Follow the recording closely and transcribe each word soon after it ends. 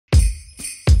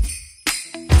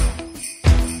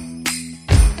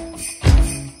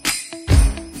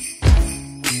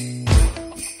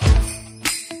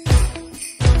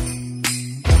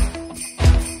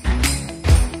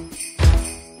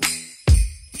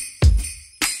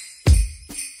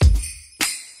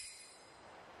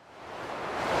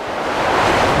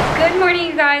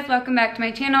guys, welcome back to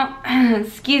my channel.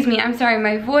 Excuse me, I'm sorry,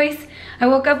 my voice. I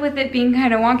woke up with it being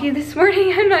kind of wonky this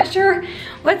morning. I'm not sure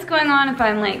what's going on, if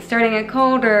I'm like starting a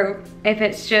cold or if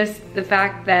it's just the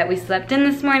fact that we slept in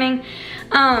this morning.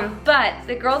 But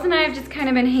the girls and I have just kind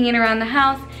of been hanging around the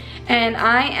house and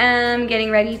I am getting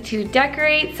ready to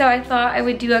decorate. So I thought I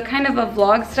would do a kind of a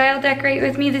vlog style decorate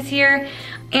with me this year.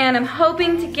 And I'm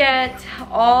hoping to get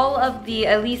all of the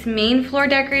at least main floor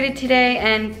decorated today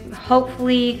and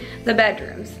hopefully the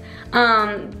bedrooms.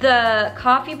 The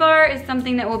coffee bar is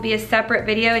something that will be a separate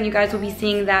video and you guys will be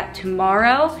seeing that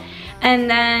tomorrow. And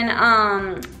then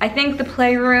I think the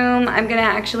playroom, I'm gonna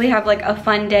actually have like a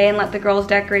fun day and let the girls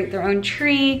decorate their own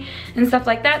tree and stuff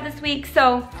like that this week.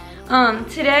 So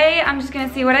today I'm just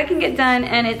gonna see what I can get done,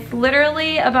 and it's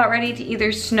literally about ready to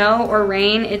either snow or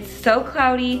rain. It's so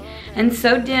cloudy and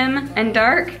so dim and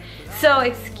dark. So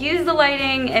excuse the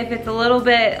lighting if it's a little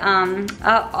bit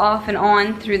off and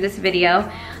on through this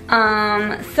video.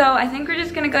 So I think we're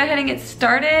just gonna go ahead and get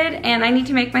started, and I need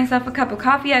to make myself a cup of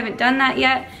coffee. I haven't done that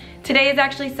yet. Today is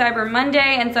actually Cyber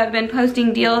Monday, and so I've been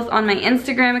posting deals on my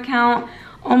Instagram account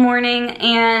all morning,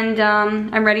 and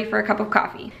I'm ready for a cup of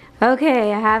coffee.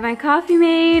 Okay, I have my coffee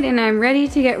made and I'm ready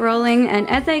to get rolling, and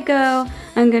as I go,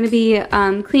 I'm gonna be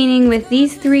cleaning with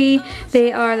these three.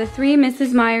 They are the 3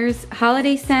 Mrs. Meyer's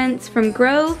holiday scents from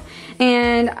Grove.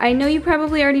 And I know you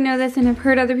probably already know this and have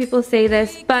heard other people say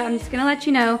this, but I'm just gonna let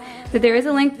you know that there is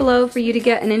a link below for you to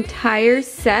get an entire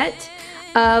set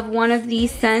of one of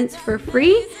these scents for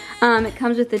free. It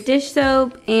comes with a dish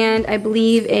soap and I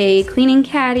believe a cleaning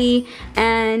caddy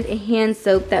and a hand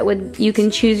soap that you can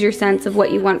choose your scents of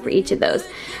what you want for each of those.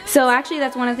 So actually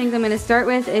that's one of the things I'm gonna start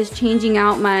with, is changing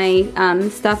out my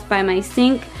stuff by my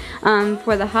sink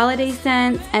for the holiday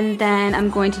scents, and then I'm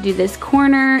going to do this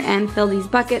corner and fill these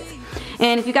buckets.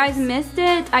 And if you guys missed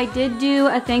it, I did do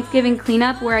a Thanksgiving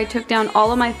cleanup where I took down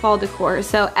all of my fall decor.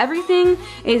 So everything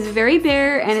is very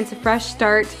bare and it's a fresh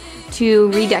start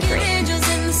to redecorate.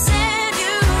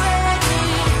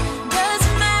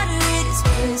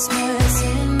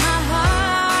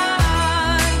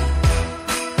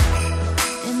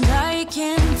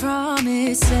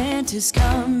 Santa's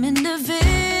coming to visit.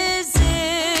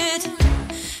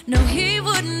 No, he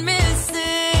wouldn't miss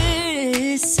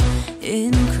this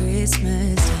in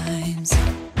Christmas times.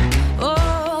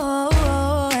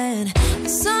 Oh, and the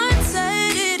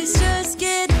sunset, it is just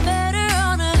getting better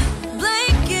on a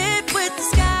blanket with the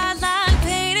skyline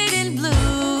painted in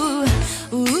blue.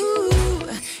 Ooh,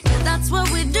 yeah, that's what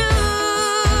we do.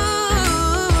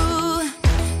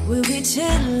 We'll be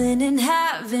chilling and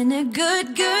having a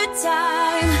good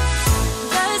time.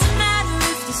 Doesn't matter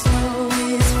if the snow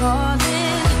is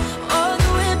falling or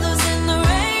the wind blows and the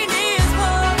rain is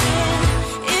pouring.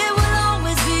 It will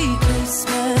always be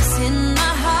Christmas in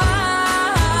my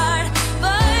heart.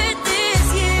 But this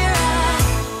year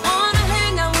I wanna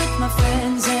hang out with my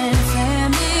friends and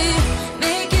family,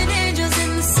 making angels in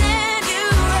the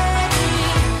sanctuary.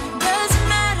 Doesn't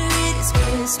matter, it is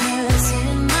Christmas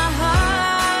in my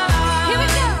heart. Here we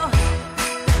go.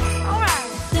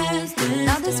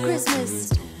 Now this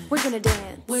Christmas, we're gonna dance.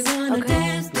 We're gonna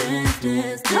dance, dance,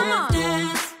 dance, come on.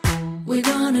 Dance. We're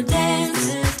gonna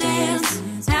dance,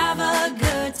 dance, have a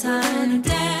good time,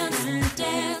 dance,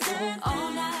 dance,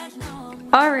 all night long.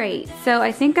 Alright, so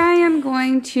I think I am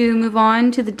going to move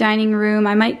on to the dining room.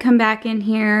 I might come back in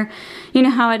here. You know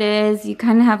how it is, you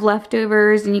kind of have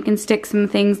leftovers and you can stick some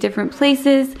things different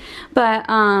places, but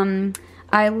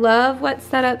I love what's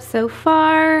set up so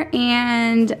far,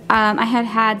 and I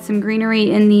had some greenery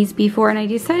in these before, and I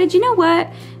decided, you know what,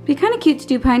 it'd be kind of cute to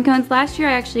do pine cones. Last year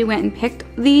I actually went and picked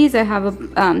these. I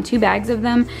have 2 bags of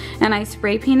them and I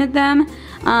spray painted them,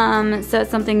 so it's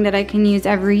something that I can use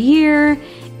every year.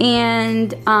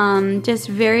 And just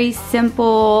very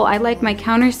simple. I like my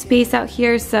counter space out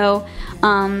here, so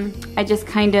I just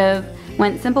kind of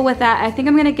went simple with that. I think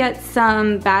I'm gonna get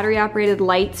some battery operated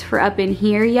lights for up in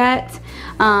here yet.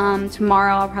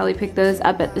 Tomorrow I'll probably pick those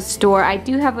up at the store. I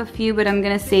do have a few, but I'm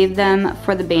gonna save them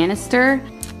for the banister.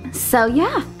 So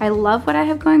yeah, I love what I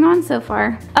have going on so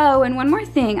far. Oh, and one more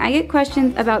thing. I get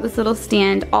questions about this little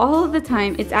stand all of the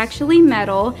time. It's actually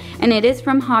metal and it is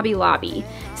from Hobby Lobby.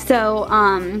 So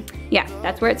yeah,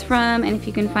 that's where it's from, and if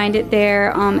you can find it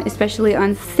there, especially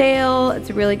on sale, it's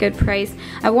a really good price.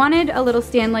 I wanted a little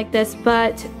stand like this,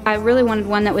 but I really wanted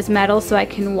one that was metal so I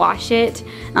can wash it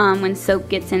when soap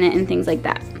gets in it and things like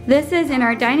that. This is in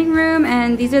our dining room,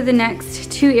 and these are the next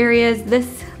 2 areas.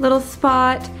 This little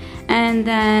spot, and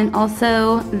then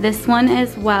also this one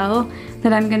as well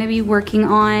that I'm gonna be working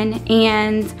on.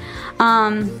 And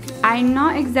I'm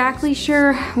not exactly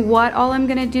sure what all I'm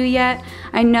gonna do yet.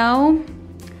 I know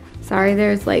Sorry,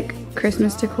 there's like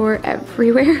Christmas decor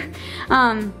everywhere.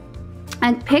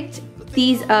 I picked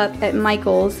these up at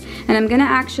Michael's, and I'm gonna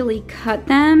actually cut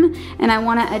them, and I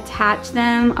wanna attach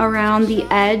them around the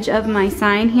edge of my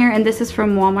sign here. And this is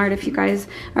from Walmart, if you guys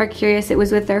are curious. It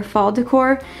was with their fall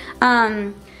decor.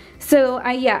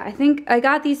 Yeah, I think I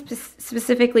got these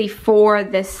specifically for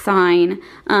this sign.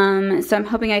 So I'm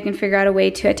hoping I can figure out a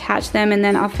way to attach them, and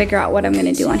then I'll figure out what I'm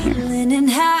gonna do on here. And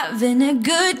having a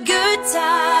good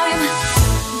time.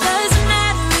 Doesn't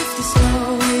matter if the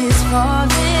snow is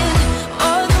falling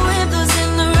or the wind blows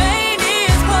and the rain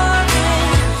is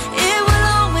pouring. It will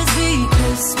always be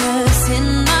Christmas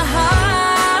in my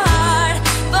heart.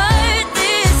 But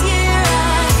this year I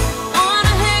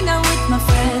wanna hang out with my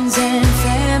friends and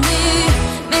family,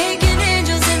 making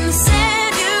angels in the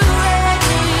sand. You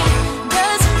ready?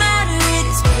 Doesn't matter, it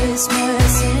is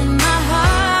Christmas in my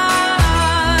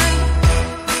heart.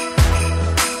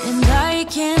 And I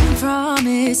can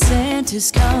promise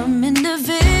Santa's coming to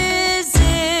visit.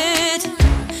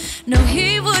 No,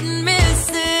 he wouldn't miss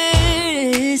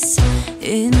this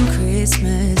in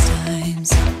Christmas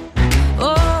times.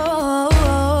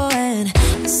 Oh, and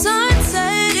the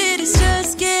sunset, it is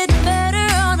just getting better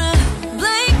on a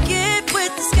blanket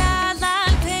with the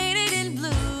skyline painted in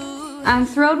blue. I'm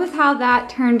thrilled with how that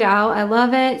turned out. I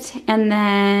love it. And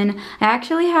then I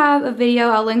actually have a video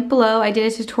I'll link below. I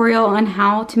did a tutorial on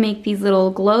how to make these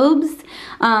little globes.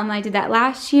 I did that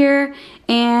last year,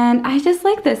 and I just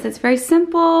like this. It's very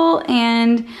simple,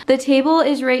 and the table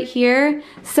is right here.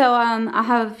 So I'll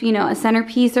have, you know, a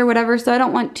centerpiece or whatever, so I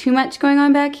don't want too much going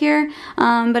on back here.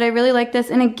 But I really like this.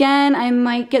 And again, I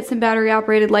might get some battery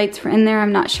operated lights for in there.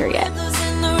 I'm not sure yet.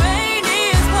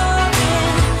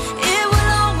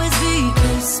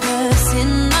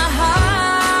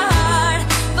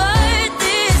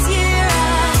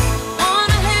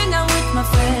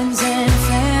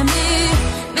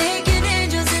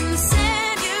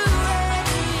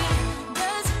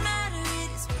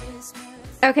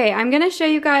 Okay, I'm gonna show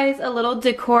you guys a little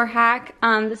decor hack.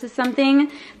 This is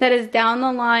something that is down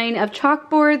the line of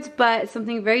chalkboards, but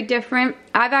something very different.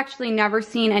 I've actually never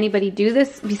seen anybody do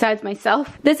this besides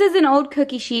myself. This is an old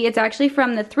cookie sheet. It's actually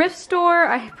from the thrift store.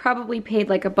 I probably paid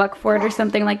like $1 for it or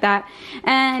something like that.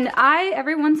 And I,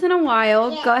 every once in a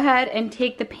while, go ahead and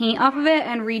take the paint off of it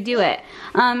and redo it.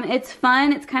 It's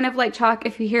fun. It's kind of like chalk.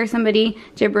 If you hear somebody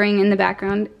gibbering in the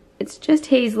background, it's just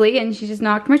Hazley, and she just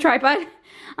knocked my tripod.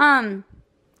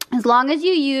 As long as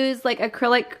you use like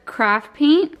acrylic craft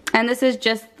paint, and this is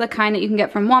just the kind that you can get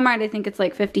from Walmart, I think it's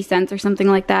like 50 cents or something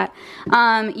like that.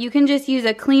 You can just use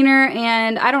a cleaner,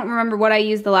 and I don't remember what I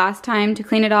used the last time to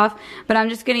clean it off, but I'm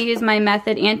just gonna use my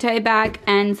Method anti-bac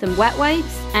and some wet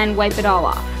wipes and wipe it all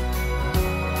off.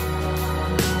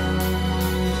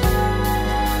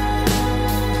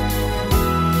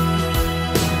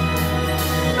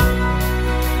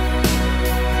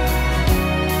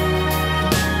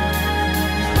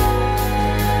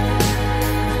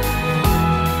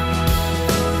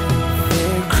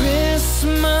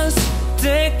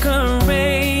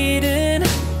 Decorated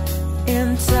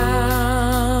in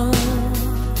town,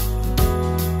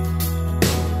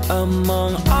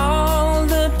 among all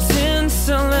the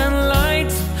tinsel and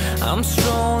lights, I'm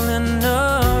strolling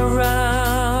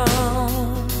around,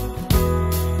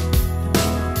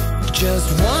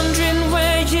 just wondering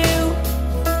where you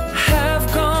have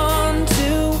gone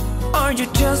to. Are you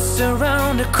just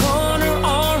around the corner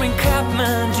or in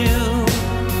Kathmandu?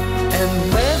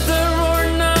 And whether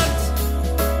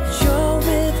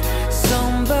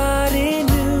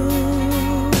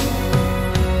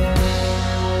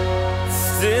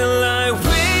still I wish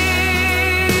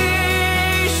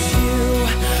you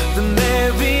the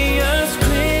merriest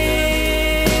Christmas.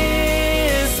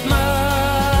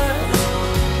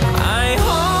 I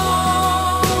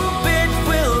hope it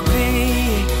will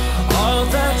be all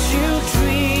that you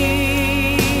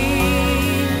dream.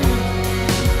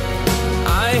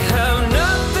 I have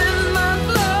nothing but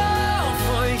love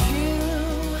for you.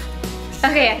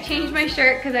 Okay, I changed my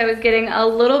shirt because I was getting a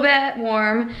little bit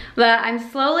warm, but I'm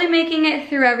slowly making it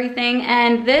through everything.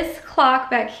 And this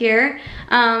clock back here,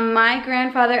 my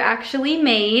grandfather actually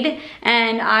made,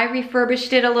 and I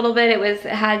refurbished it a little bit. It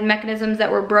had mechanisms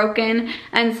that were broken,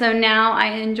 and so now I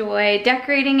enjoy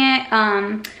decorating it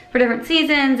for different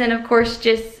seasons, and of course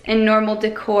just in normal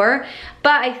decor.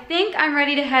 But I think I'm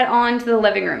ready to head on to the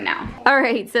living room now. All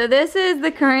right, so this is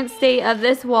the current state of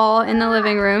this wall in the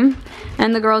living room,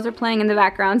 and the girls are playing in the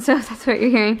background, so that's what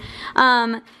you're hearing.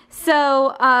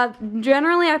 So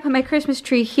generally I put my Christmas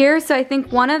tree here, so I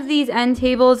think one of these end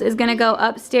tables is gonna go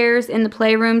upstairs in the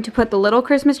playroom to put the little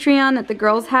Christmas tree on that the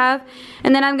girls have.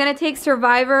 And then I'm gonna take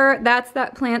Survivor, that's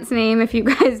that plant's name. If you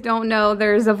guys don't know,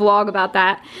 there's a vlog about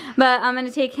that. But I'm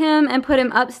gonna take him and put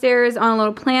him upstairs on a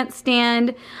little plant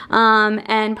stand,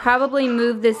 and probably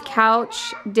move this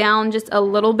couch down just a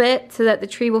little bit so that the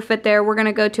tree will fit there. We're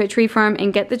gonna go to a tree farm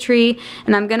and get the tree,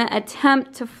 and I'm gonna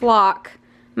attempt to flock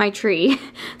my tree.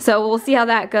 So we'll see how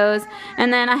that goes.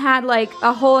 And then I had like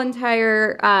a whole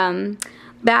entire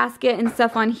basket and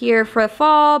stuff on here for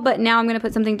fall, but now I'm gonna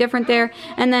put something different there.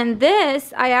 And then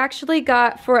this I actually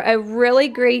got for a really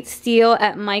great steal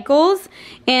at Michael's,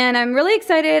 and I'm really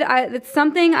excited. It's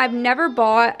something I've never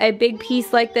bought, a big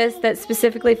piece like this that's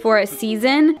specifically for a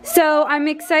season. So I'm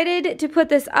excited to put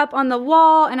this up on the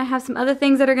wall, and I have some other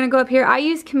things that are gonna go up here. I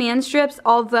use command strips,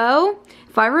 although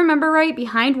if I remember right,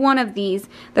 behind one of these,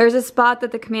 there's a spot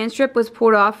that the command strip was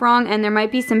pulled off wrong, and there might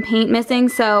be some paint missing,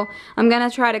 so I'm gonna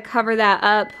try to cover that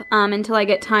up until I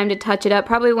get time to touch it up.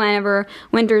 Probably whenever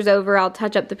winter's over, I'll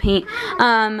touch up the paint.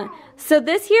 So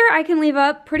this here I can leave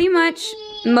up pretty much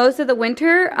most of the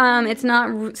winter. It's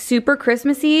not super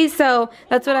Christmassy, so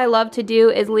that's what I love to do,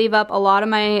 is leave up a lot of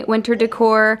my winter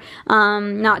decor,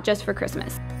 not just for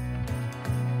Christmas.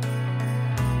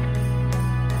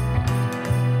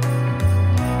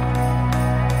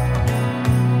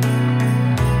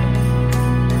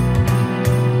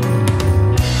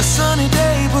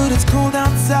 It's cold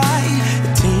outside,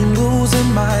 it tingles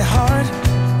in my heart.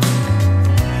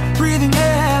 Breathing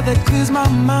air that clears my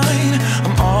mind,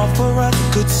 I'm all for a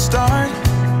good start.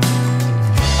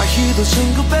 I hear those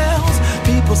jingle bells,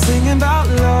 people singing about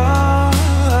love.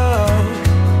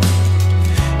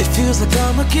 It feels like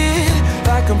I'm a kid,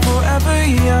 like I'm forever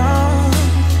young.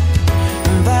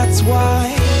 And that's why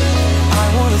I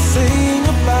wanna sing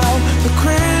about the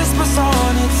Christmas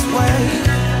on its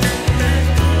way.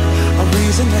 A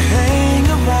reason to hang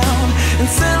around and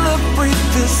celebrate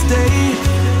this day.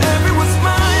 Everyone's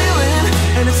smiling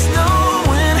and it's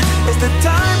snowing. It's the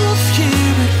time of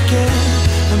year again.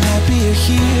 I'm happy you're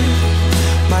here,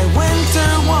 my winter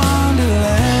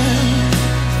wonderland.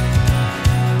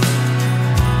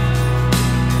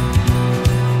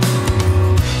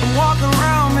 I'm walking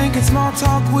around making small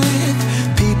talk with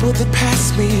people that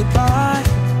pass me by.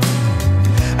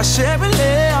 I share a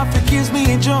laugh, it gives me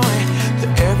joy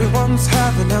that everyone's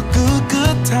having a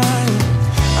good time.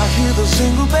 I hear those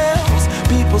jingle bells,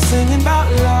 people singing about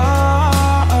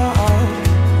love.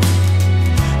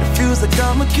 It feels like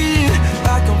I'm a kid,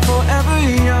 like I'm forever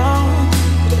young.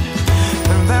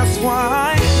 And that's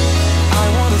why I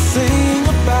wanna sing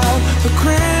about the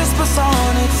Christmas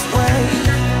on its way.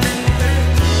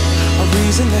 A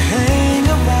reason to hang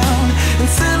around and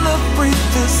celebrate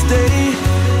this day.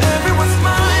 Everyone's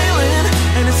smiling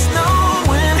and it's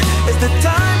snowing. It's the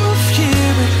time of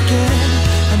year again.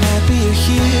 I'm happy you're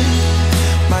here,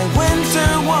 my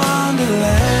winter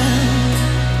wonderland.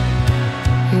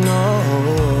 No.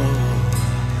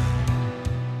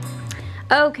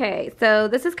 Okay, so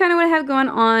this is kind of what I have going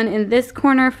on in this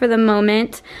corner for the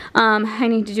moment. I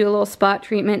need to do a little spot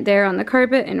treatment there on the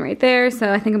carpet and right there,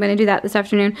 so I think I'm going to do that this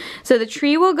afternoon. So the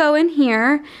tree will go in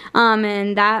here,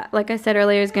 and that, like I said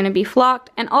earlier, is going to be flocked.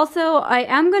 And also, I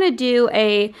am going to do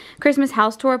a Christmas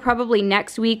house tour probably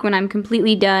next week when I'm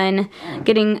completely done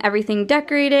getting everything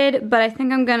decorated, but I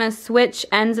think I'm going to switch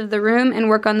ends of the room and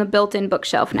work on the built-in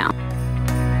bookshelf now.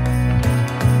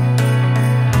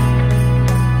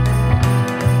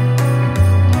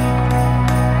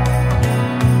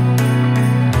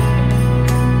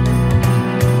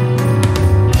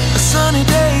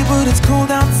 It's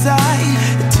cold outside,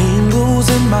 it tingles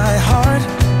in my heart.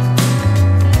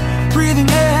 Breathing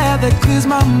air that clears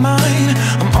my mind,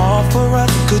 I'm all for a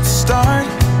good start.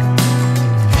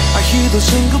 I hear those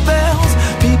jingle bells,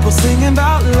 people singing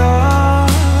about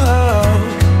love.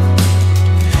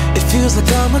 It feels like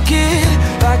I'm a kid,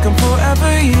 like I'm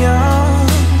forever young.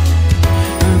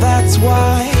 And that's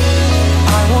why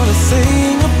I wanna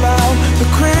sing about the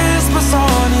Christmas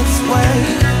on its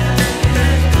way.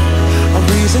 A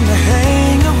reason to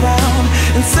hang around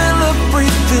and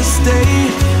celebrate this day.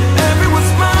 Everyone's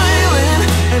smiling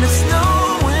and it's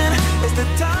snowing. It's the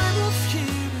time of year.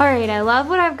 Alright, I love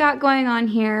what I've got going on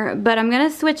here, but I'm going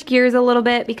to switch gears a little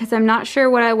bit because I'm not sure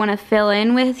what I want to fill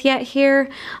in with yet here.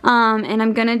 And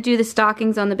I'm going to do the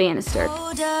stockings on the banister.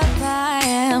 Hold up, I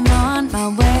am on my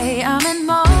way, I'm in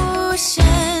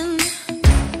motion.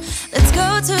 Let's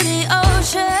go to the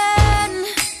ocean.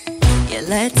 Yeah,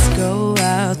 let's go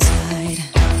outside.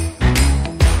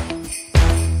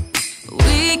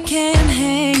 We can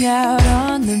hang out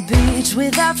on the beach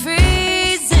without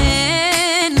freezing.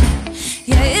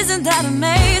 isn't that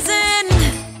amazing?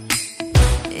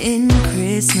 In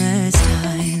Christmas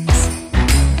times,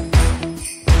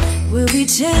 we'll be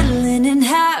chilling and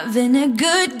having a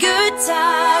good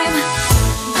time.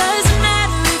 Doesn't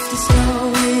matter if the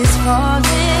snow is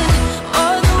falling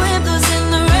or the wind blows and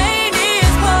the rain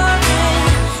is pouring.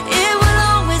 It will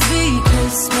always be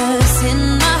Christmas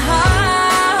in my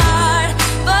heart.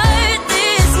 But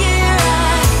this year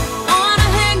I wanna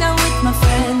hang out with my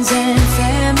friends and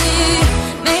family,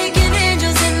 making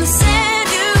angels in the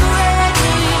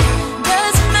sanctuary.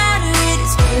 Doesn't matter, it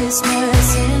is Christmas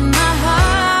in my heart.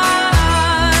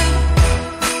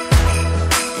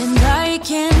 And I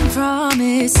can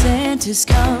promise Santa's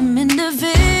coming to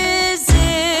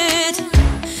visit.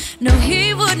 No,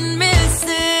 he wouldn't miss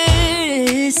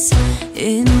this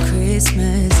in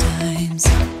Christmas times.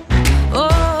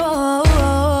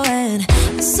 Oh, and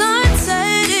the sun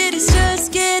said it is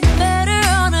just getting better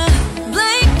on a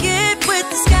blanket with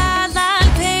the skyline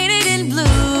painted in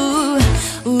blue.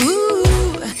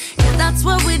 Ooh, yeah, that's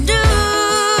what we do.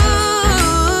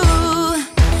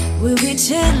 We'll be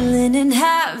chilling and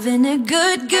having a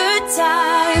good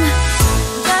time.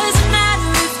 Doesn't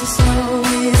matter if the snow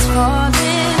is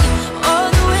falling or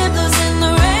the wind blows and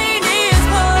the rain is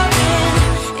pouring.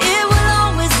 It will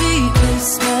always be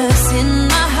Christmas in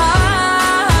my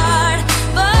heart.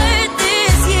 But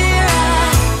this year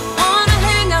I wanna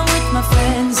hang out with my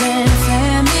friends and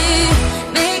family,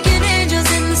 making angels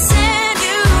in the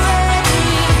sanctuary.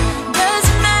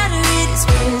 Doesn't matter, it is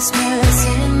Christmas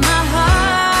in my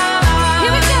heart.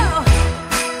 Here we go.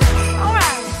 All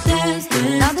right. Dance,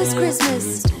 dance, now this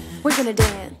Christmas, we're gonna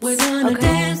dance. We're gonna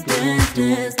dance, dance,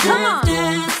 dance, come on.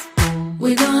 Dance.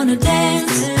 We're gonna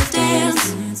dance,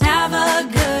 dance, have a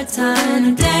good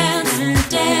time. Dance,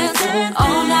 dance,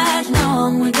 all night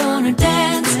long. We're gonna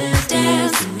dance,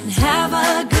 dance, and have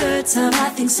a good time. I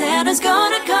think Santa's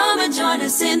gonna come and join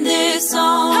us in this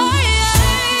song.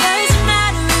 Doesn't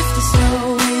matter if the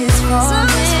snow is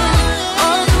falling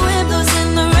or the wind blows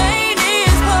and the rain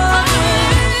is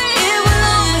pouring. It will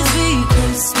always be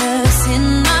Christmas in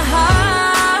my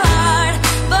heart.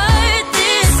 But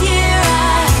this year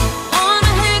I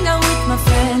wanna hang out with my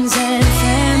friends and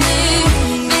family,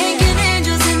 making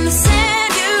angels in the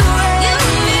sanctuary.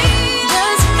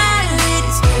 Doesn't matter, it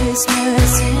is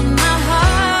Christmas in my heart.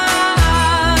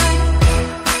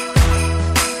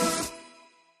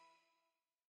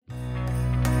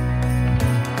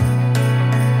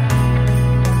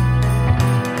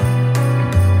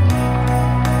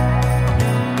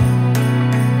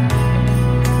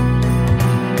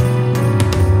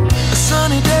 A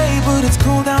sunny day, but it's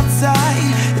cold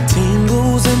outside. It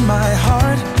tingles in my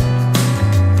heart.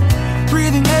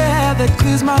 Breathing air that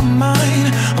clears my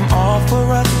mind. I'm off for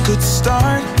a good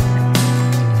start.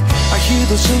 I hear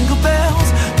those jingle bells,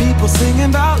 people singing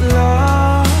about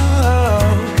love.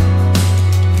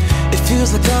 It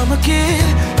feels like I'm a kid,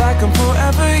 like I'm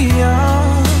forever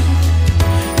young.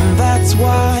 And that's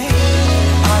why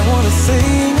I wanna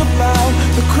sing about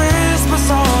the Christmas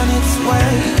on its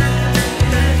way.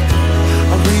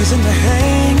 A reason to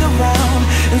hang around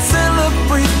and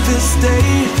celebrate this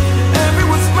day.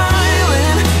 Everyone's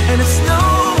smiling and it's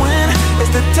snowing.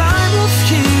 It's the time of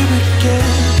year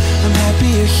again. I'm happy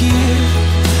you're here,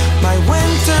 my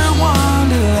winter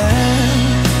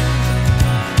wonderland.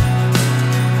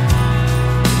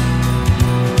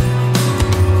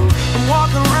 I'm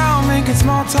walking around making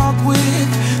small talk with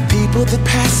people that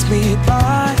pass me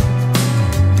by.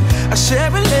 I share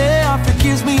a laugh, it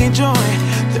gives me joy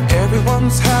that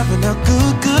everyone's having a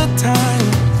good time.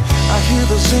 I hear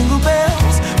those jingle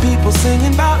bells, people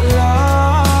singing about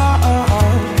love.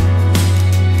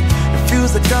 It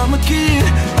feels like I'm a kid,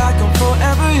 like I'm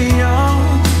forever young.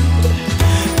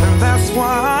 And that's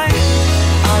why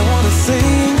I wanna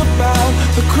sing about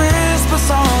the Christmas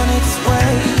on its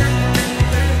way.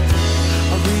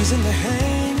 A reason to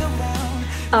hang around.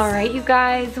 Alright you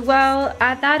guys, well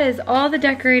that is all the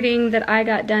decorating that I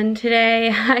got done today.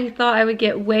 I thought I would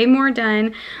get way more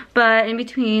done, but in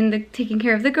between the taking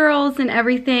care of the girls and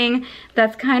everything,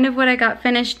 that's kind of what I got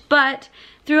finished. But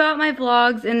throughout my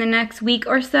vlogs in the next week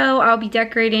or so, I'll be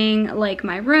decorating like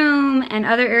my room and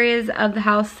other areas of the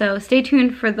house, so stay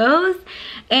tuned for those.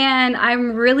 And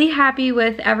I'm really happy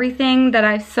with everything that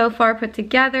I've so far put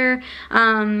together.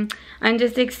 I'm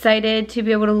just excited to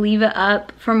be able to leave it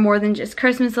up for more than just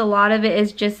Christmas. A lot of it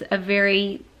is just a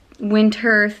very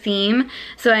winter theme,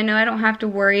 so I know I don't have to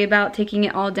worry about taking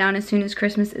it all down as soon as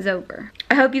Christmas is over.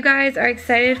 I hope you guys are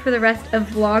excited for the rest of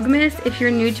Vlogmas. If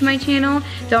you're new to my channel,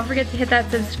 don't forget to hit that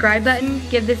subscribe button,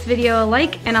 give this video a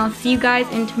like, and I'll see you guys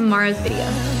in tomorrow's video.